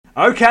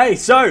Okay,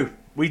 so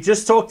we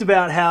just talked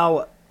about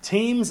how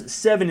Teams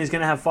 7 is going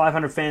to have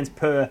 500 fans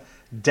per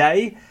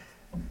day.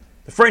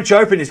 The French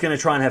Open is going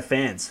to try and have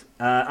fans.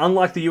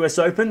 Unlike the US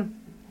Open,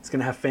 it's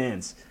going to have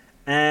fans.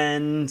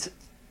 And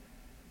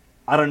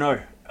I don't know.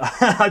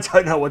 I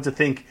don't know what to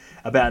think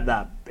about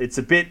that. It's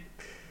a bit...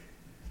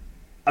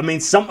 I mean,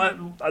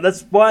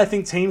 that's why I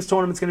think Teams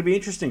tournament's going to be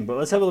interesting. But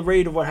let's have a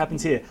read of what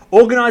happens here.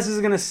 Organisers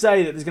are going to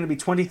say that there's going to be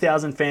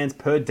 20,000 fans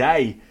per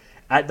day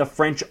at the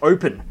French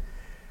Open.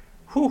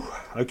 Whew,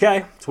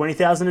 okay,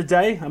 20,000 a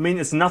day. I mean,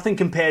 it's nothing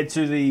compared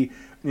to the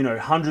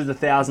hundreds of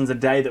thousands a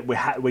day that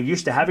we're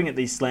used to having at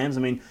these slams. I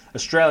mean,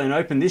 Australian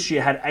Open this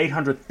year had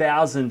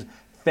 800,000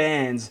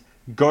 fans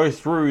go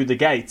through the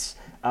gates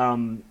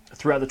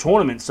throughout the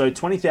tournament. So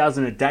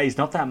 20,000 a day is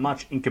not that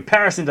much in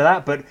comparison to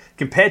that, but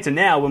compared to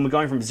now when we're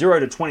going from 0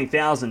 to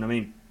 20,000, I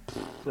mean,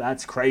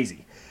 that's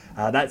crazy.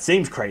 That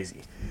seems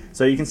crazy.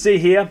 So you can see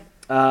here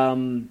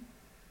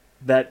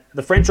that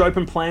the French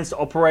Open plans to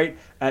operate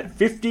at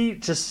 50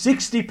 to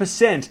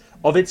 60%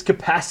 of its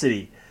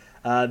capacity.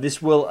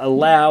 This will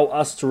allow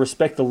us to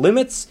respect the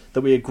limits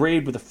that we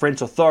agreed with the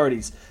French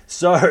authorities.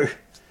 So,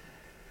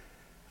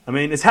 I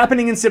mean, it's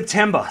happening in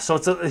September, so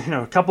it's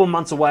a couple of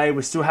months away.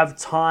 We still have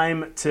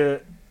time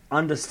to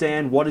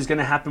understand what is going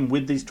to happen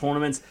with these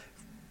tournaments.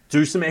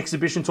 Do some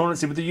exhibition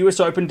tournaments, see what the US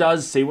Open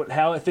does, see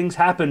how things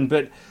happen.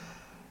 But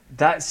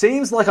that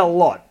seems like a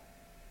lot.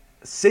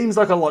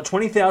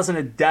 20,000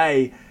 a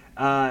day.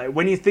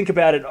 When you think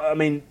about it, I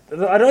mean,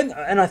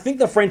 I think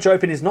the French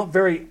Open is not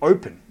very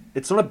open.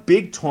 It's not a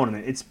big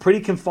tournament. It's pretty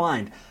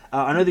confined.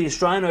 I know the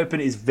Australian Open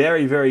is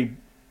very, very,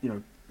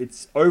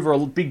 it's over a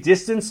big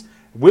distance.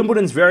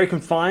 Wimbledon's very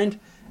confined,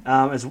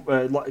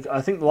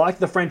 I think like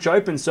the French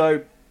Open.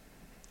 So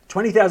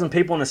 20,000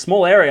 people in a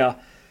small area,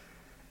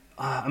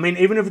 I mean,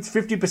 even if it's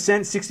 50%,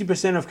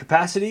 60% of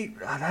capacity,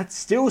 that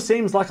still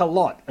seems like a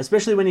lot,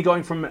 especially when you're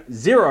going from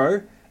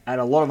 0 at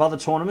a lot of other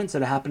tournaments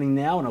that are happening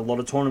now and a lot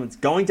of tournaments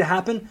going to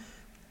happen.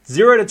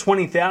 0 to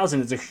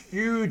 20,000 is a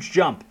huge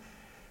jump.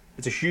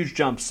 It's a huge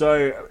jump.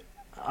 So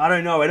I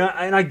don't know.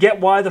 And I get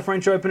why the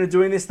French Open are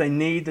doing this. They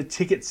need the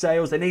ticket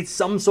sales. They need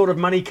some sort of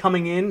money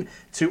coming in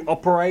to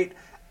operate.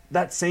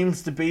 That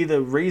seems to be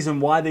the reason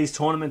why these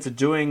tournaments are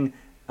doing,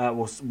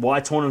 why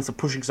tournaments are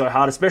pushing so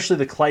hard, especially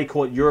the clay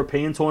court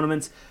European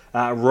tournaments.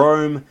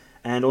 Rome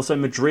and also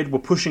Madrid were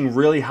pushing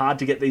really hard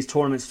to get these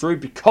tournaments through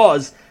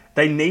because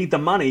they need the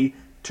money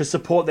to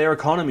support their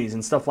economies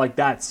and stuff like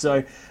that.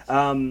 So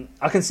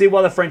I can see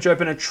why the French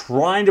Open are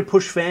trying to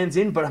push fans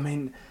in, but I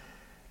mean,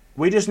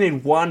 we just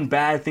need one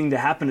bad thing to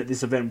happen at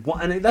this event.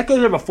 And that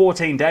goes over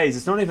 14 days.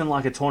 It's not even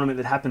like a tournament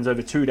that happens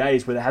over 2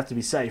 days where they have to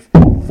be safe.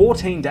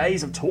 14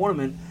 days of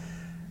tournament,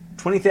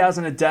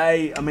 20,000 a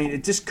day. I mean,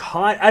 it just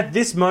can't, at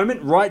this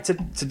moment, right to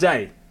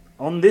today,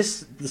 the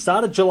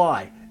start of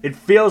July, it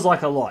feels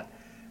like a lot.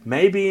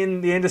 Maybe in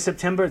the end of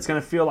September, it's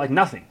going to feel like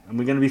nothing and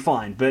we're going to be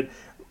fine. But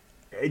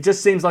it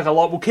just seems like a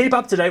lot. We'll keep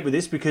up to date with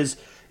this because,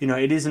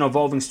 it is an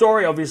evolving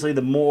story. Obviously,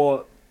 the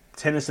more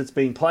tennis that's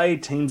being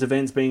played, teams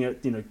events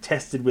being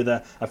tested with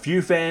a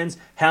few fans,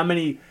 how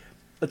many,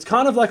 it's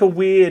kind of like a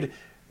weird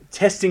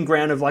testing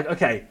ground of like,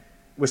 okay,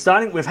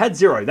 we've had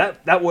 0,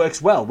 that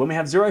works well. When we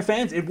have 0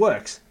 fans, it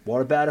works.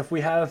 What about if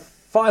we have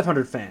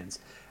 500 fans?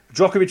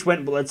 Djokovic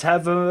went, well, let's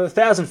have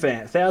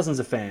thousands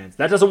of fans.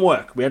 That doesn't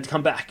work. We had to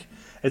come back.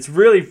 It's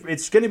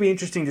going to be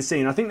interesting to see,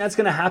 and I think that's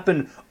going to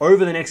happen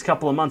over the next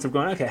couple of months of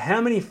going, okay,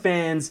 how many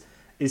fans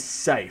is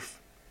safe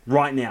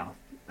right now?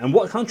 And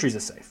what countries are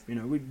safe?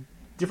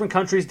 Different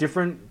countries,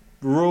 different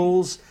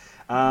rules,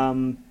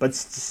 but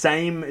it's the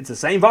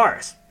same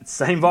virus. It's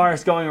the same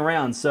virus going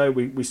around. So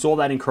we saw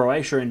that in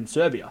Croatia and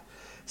Serbia.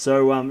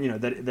 So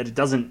that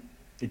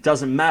it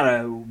doesn't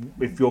matter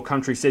if your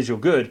country says you're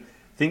good.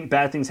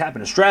 Bad things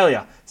happen.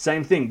 Australia,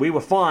 same thing. We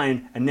were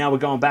fine, and now we're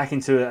going back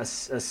into a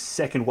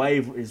second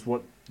wave, is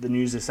what the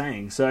news is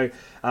saying. So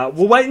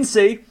we'll wait and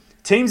see.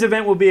 Teams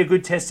event will be a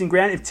good testing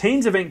ground. If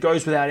Teams event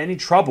goes without any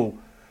trouble,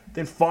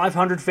 then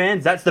 500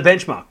 fans, that's the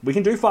benchmark. We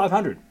can do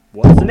 500.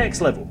 What's the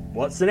next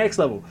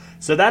level?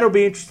 So that'll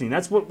be interesting.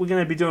 That's what we're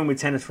going to be doing with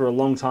tennis for a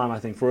long time, I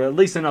think, for at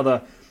least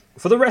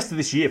for the rest of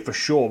this year, for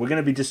sure. We're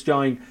going to be just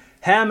going,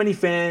 how many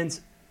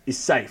fans is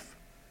safe?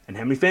 And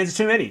how many fans are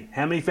too many?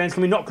 How many fans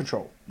can we not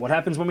control? What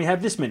happens when we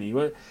have this many?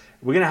 We're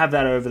going to have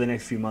that over the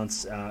next few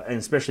months, and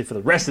especially for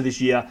the rest of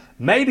this year,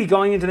 maybe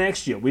going into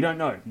next year. We don't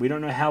know. We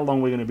don't know how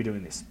long we're going to be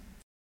doing this.